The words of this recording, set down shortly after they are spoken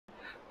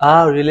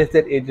Are real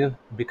estate agents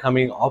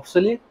becoming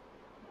obsolete?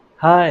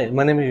 Hi,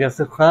 my name is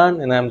Yasir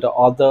Khan, and I'm the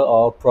author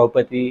of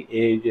Property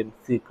Agent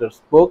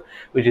Seeker's book,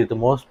 which is the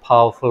most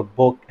powerful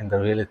book in the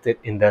real estate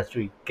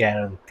industry,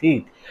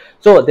 guaranteed.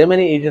 So there are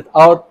many agents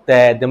out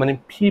there, there are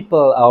many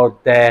people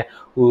out there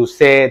who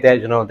say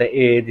that the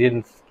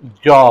agent's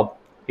job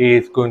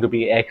is going to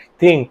be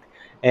extinct,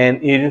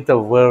 and agents are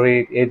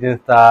worried.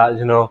 Agents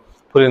are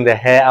pulling their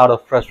hair out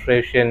of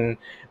frustration.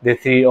 They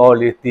see all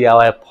these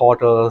DIY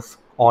portals,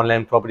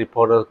 online property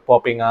portals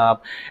popping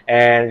up,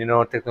 and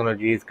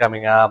technology is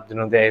coming up.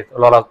 There's a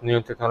lot of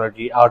new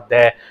technology out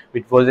there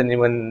which wasn't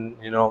even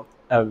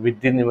which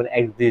didn't even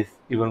exist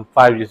even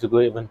 5 years ago,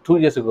 even 2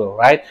 years ago,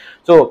 right?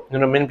 So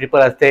many people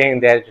are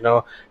saying that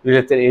real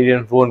estate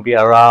agents won't be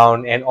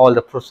around, and all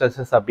the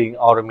processes are being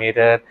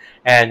automated,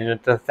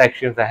 and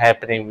transactions are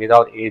happening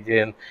without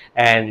agents,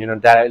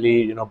 and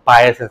directly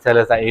buyers and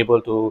sellers are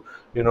able to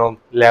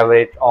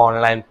leverage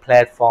online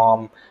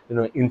platform,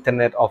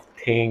 internet of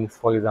things,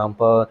 for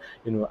example,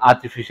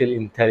 artificial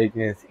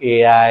intelligence,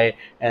 AI,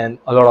 and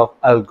a lot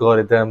of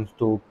algorithms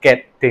to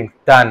get things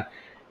done.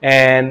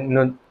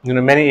 And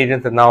many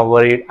agents are now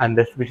worried,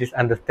 which is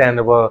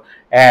understandable,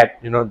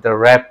 at the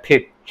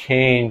rapid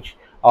change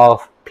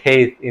of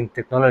pace in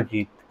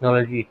technology.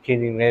 Technology is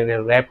changing very,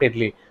 very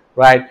rapidly,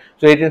 right?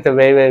 So agents are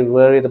very, very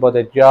worried about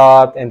their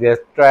jobs, and they're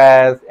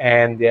stressed,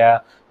 and they're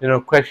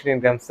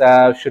questioning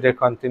themselves: should they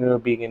continue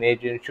being an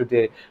agent? Should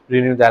they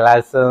renew their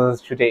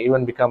license? Should they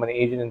even become an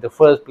agent in the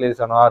first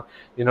place or not?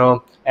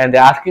 And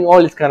they're asking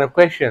all these kind of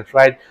questions,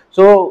 right?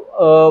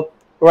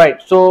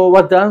 Right. So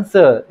what's the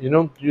answer?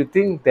 Do you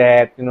think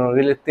that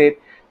real estate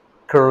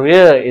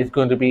career is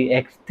going to be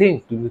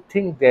extinct? Do you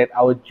think that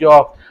our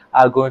jobs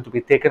are going to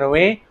be taken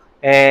away?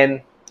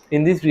 And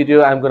in this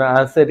video, I'm going to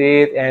answer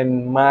this,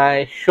 and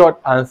my short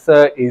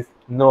answer is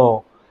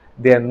no.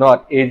 They're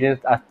not.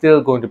 Agents are still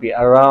going to be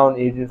around.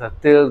 Agents are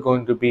still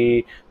going to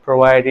be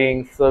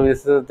providing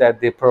services that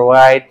they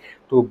provide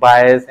to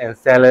buyers and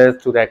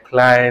sellers, to their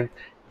clients.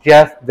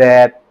 Just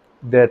that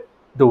the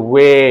the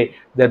way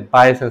that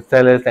buyers and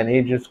sellers and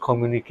agents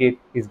communicate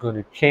is going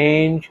to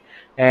change,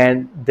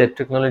 and the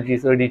technology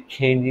is already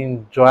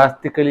changing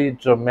drastically,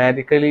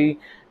 dramatically.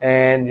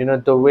 And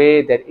the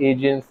way that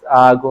agents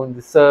are going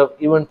to serve,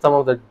 even some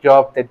of the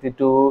jobs that they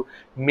do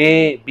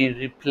may be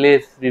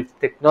replaced with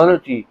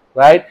technology,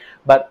 right?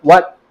 But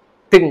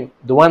the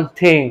one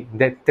thing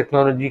that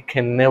technology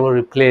can never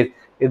replace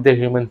is the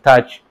human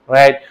touch,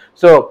 right?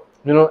 So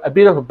a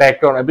bit of a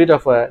background, a bit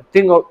of a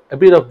thing of a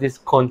bit of this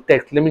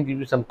context. Let me give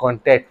you some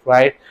context,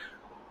 right?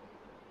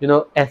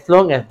 As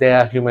long as there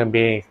are human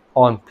beings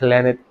on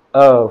planet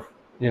Earth,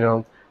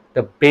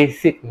 the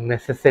basic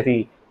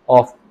necessity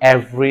of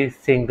every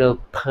single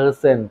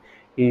person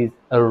is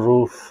a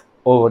roof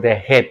over their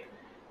head,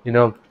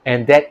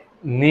 and that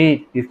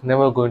need is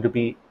never going to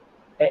be,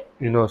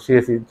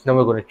 seriously, it's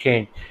never going to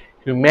change.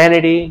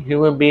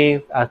 Human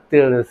beings are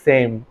still the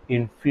same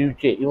in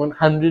future. Even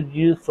 100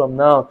 years from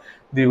now,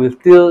 they will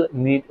still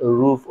need a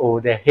roof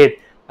over their head.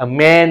 A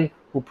man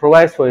who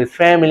provides for his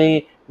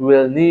family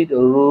will need a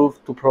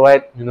roof to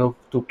provide,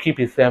 to keep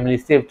his family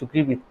safe, to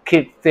keep his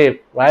kids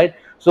safe, right?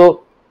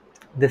 So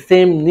the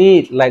same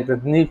need, like the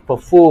need for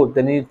food,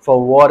 the need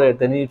for water,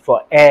 the need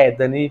for air,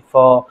 the need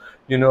for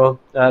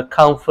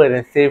comfort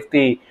and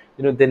safety,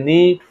 the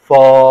need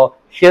for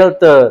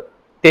shelter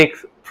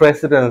takes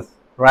precedence,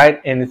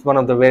 right? And it's one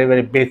of the very,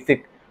 very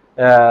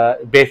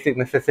basic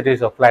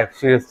necessities of life,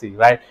 seriously,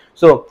 right?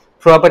 So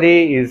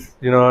property is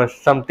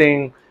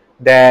something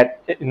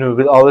that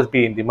will always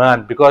be in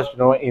demand, because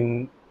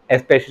in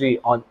especially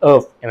on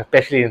Earth, and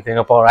especially in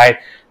Singapore, right?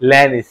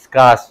 Land is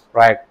scarce,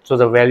 right? So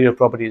the value of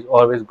property is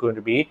always going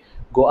to be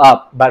go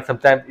up. But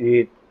sometimes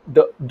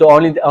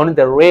only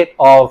the rate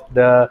of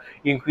the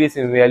increase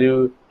in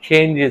value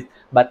changes,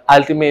 but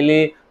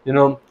ultimately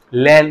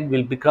land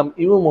will become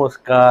even more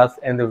scarce,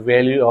 and the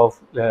value of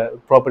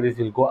properties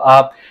will go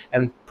up,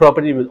 and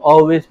property will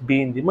always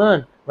be in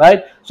demand,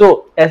 right?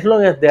 So as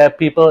long as there are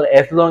people,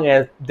 as long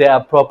as there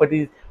are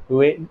properties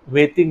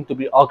waiting to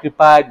be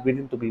occupied,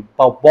 waiting to be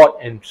bought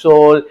and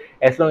sold,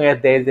 as long as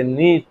there is a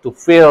need to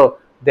fill,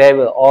 there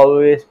will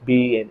always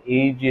be an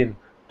agent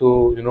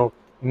to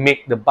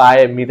make the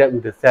buyer meet up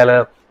with the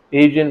seller.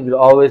 Agent will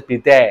always be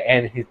there,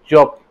 and his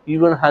job,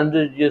 even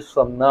 100 years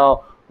from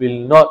now,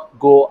 will not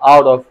go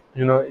out of,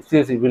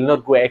 seriously, will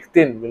not go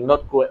extinct, will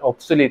not go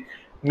obsolete.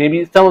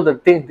 Maybe some of the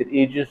things that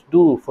agents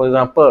do, for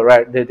example,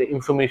 right, the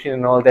information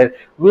and all that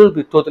will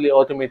be totally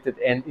automated,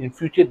 and in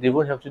future they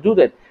won't have to do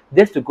that.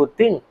 That's a good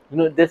thing.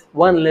 That's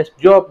one less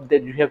job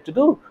that you have to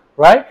do,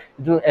 right?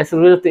 As a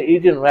real estate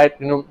agent, right?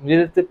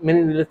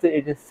 Many real estate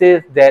agents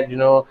say that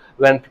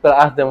when people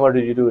ask them what do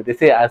you do, they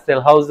say I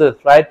sell houses,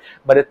 right?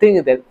 But the thing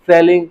is that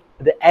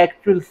the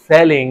actual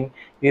selling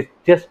is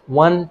just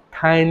one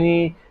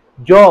tiny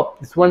job.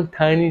 It's one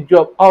tiny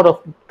job out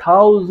of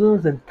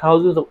thousands and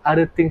thousands of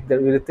other things that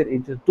real estate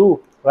agents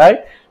do,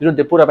 right?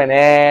 They put up an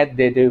ad,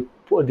 they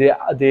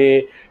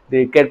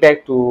get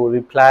back to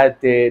replies,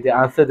 they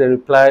answer the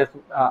replies,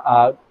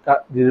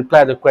 they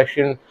reply the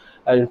question,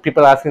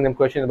 people asking them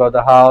questions about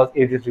the house,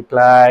 agents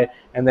reply,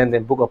 and then they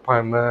book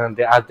appointment.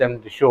 They ask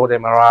them to show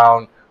them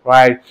around,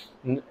 right?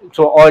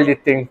 So all these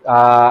things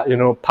are,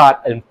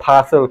 part and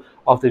parcel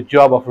of the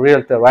job of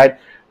realtor, right?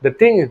 The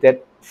thing is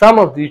that some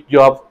of these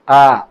jobs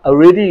are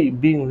already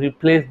being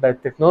replaced by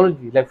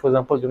technology. Like for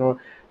example,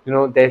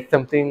 there's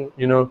something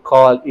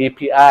called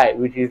API,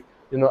 which is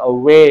a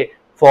way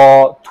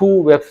for two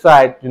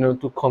websites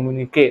to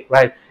communicate,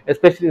 right?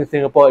 Especially in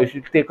Singapore, if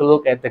you take a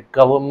look at the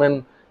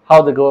government,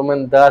 how the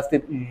government does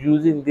it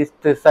using this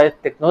precise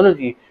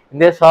technology,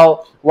 and that's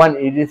how one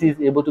agency is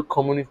able to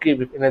communicate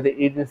with another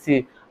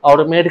agency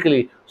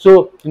automatically.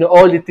 So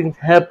all these things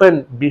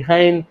happen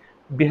behind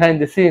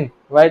the scene,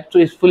 right? So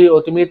it's fully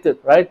automated,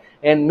 right?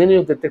 And many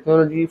of the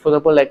technology, for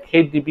example, like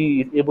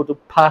HDB, is able to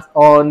pass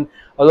on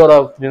a lot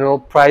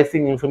of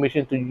pricing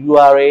information to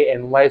URA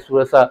and vice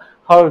versa.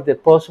 How is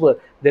that possible?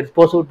 That's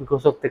possible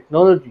because of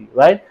technology,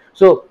 right?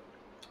 So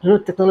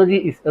technology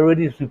is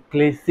already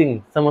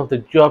replacing some of the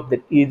job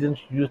that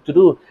agents used to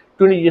do.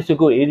 20 years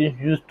ago,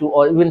 agents used to,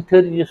 or even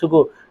 30 years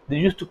ago, they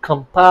used to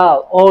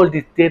compile all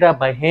this data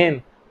by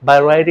hand, by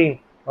writing,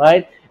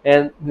 right?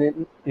 And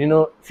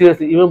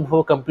seriously, even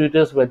before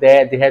computers were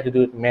there, they had to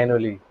do it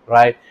manually,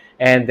 right?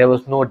 And there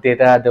was no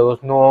data, there was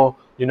no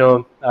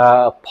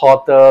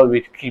portal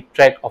which keep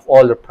track of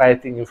all the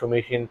pricing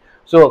information.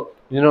 So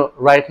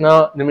right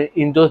now, I mean,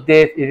 in those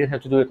days, agents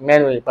have to do it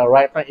manually, but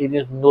right now,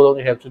 agents no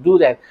longer have to do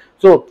that.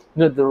 So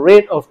the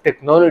rate of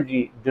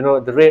technology, the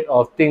rate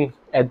of things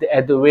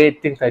at the way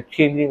things are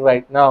changing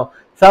right now,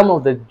 some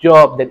of the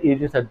job that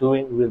agents are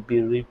doing will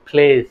be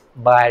replaced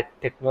by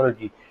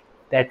technology.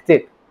 That's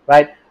it,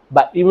 right?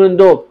 But even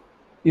though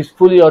it's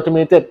fully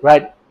automated,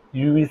 right,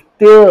 you will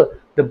still,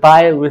 the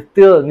buyer will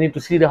still need to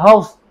see the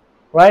house,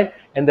 right?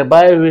 And the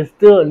buyer will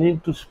still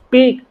need to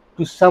speak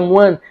to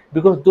someone,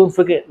 because don't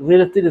forget,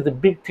 real estate is a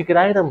big ticket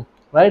item,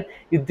 right?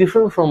 It's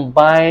different from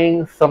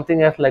buying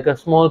something else like a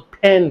small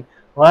pen,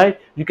 right?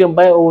 You can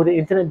buy over the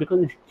internet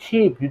because it's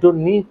cheap. You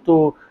don't need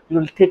to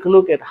take a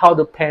look at how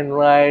the pen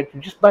writes.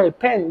 You just buy a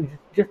pen.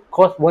 It just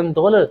costs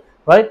 $1,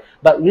 right?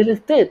 But real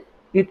estate,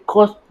 it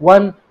costs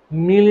 $1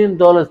 million,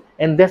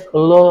 and that's a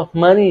lot of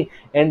money.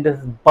 And the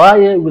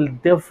buyer will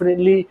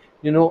definitely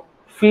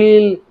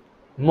feel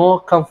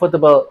more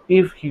comfortable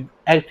if he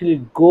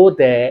actually go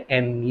there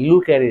and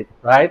look at it,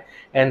 right?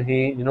 And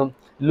he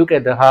look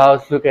at the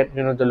house, look at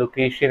the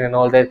location and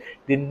all that.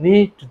 They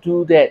need to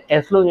do that.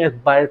 As long as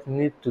buyers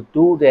need to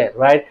do that,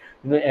 right?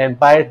 And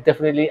buyers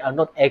definitely are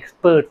not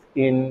experts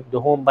in the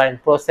home buying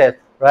process,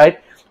 right?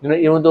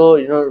 Even though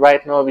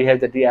right now we have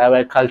the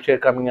DIY culture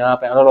coming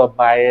up, and a lot of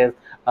buyers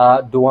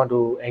do want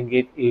to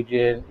engage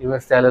agents,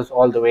 even sellers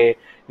all the way.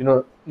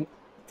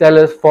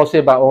 Sellers for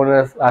sale by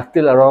owners are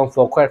still around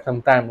for quite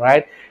some time,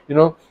 right?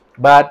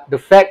 But the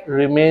fact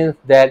remains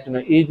that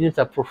agents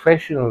are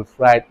professionals,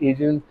 right?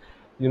 Agents,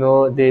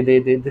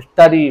 they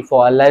study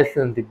for a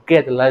license, they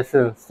get a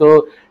license,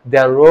 so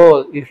their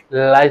role is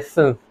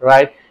license,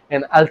 right?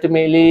 And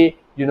ultimately,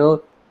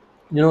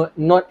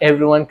 not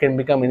everyone can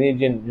become an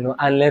agent,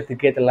 unless they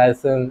get a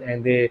license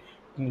and they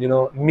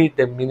meet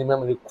the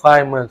minimum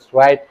requirements,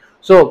 right?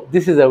 So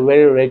this is a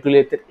very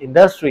regulated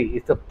industry.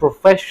 It's a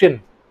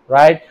profession,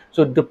 right?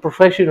 So the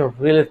profession of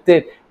real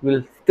estate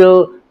will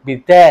still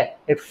be there,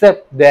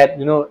 except that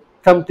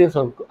some things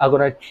are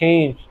going to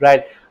change,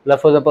 right?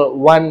 Like for example,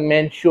 one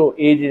man show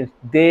agents,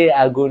 they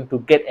are going to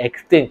get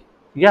extinct.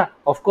 Yeah,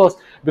 of course,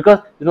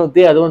 because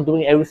they are the one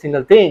doing every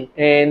single thing,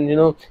 and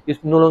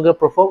it's no longer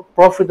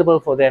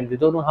profitable for them. They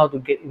don't know how to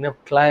get enough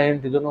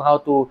clients. They don't know how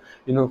to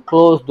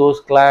close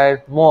those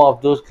clients, more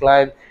of those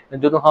clients,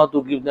 and don't know how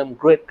to give them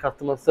great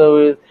customer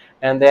service.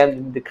 And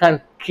then they can't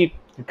keep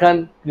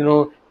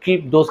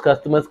those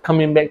customers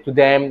coming back to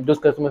them. Those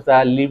customers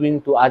are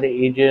leaving to other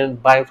agents,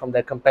 buying from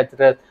their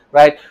competitors,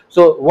 right?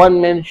 So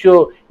one man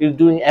show is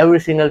doing every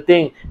single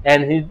thing,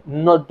 and he's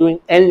not doing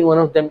any one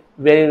of them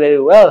very, very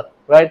well,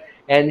 right?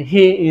 And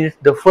he is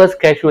the first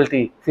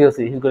casualty.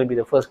 Seriously, he's going to be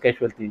the first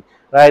casualty,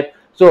 right?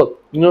 So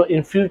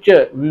in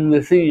future we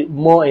will see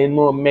more and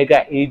more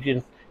mega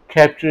agents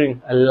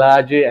capturing a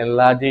larger and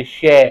larger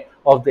share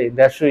of the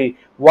industry.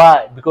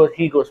 Why? Because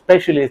he got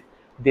specialists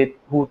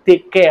who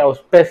take care of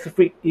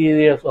specific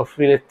areas of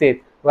real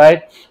estate,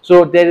 right?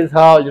 So that is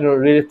how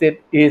real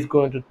estate is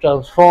going to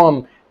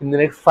transform in the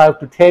next 5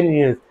 to 10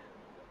 years.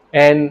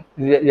 And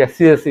yeah,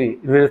 seriously,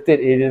 real estate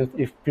agents,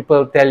 if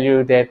people tell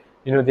you that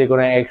they're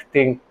gonna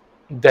extinct,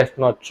 that's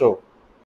not true.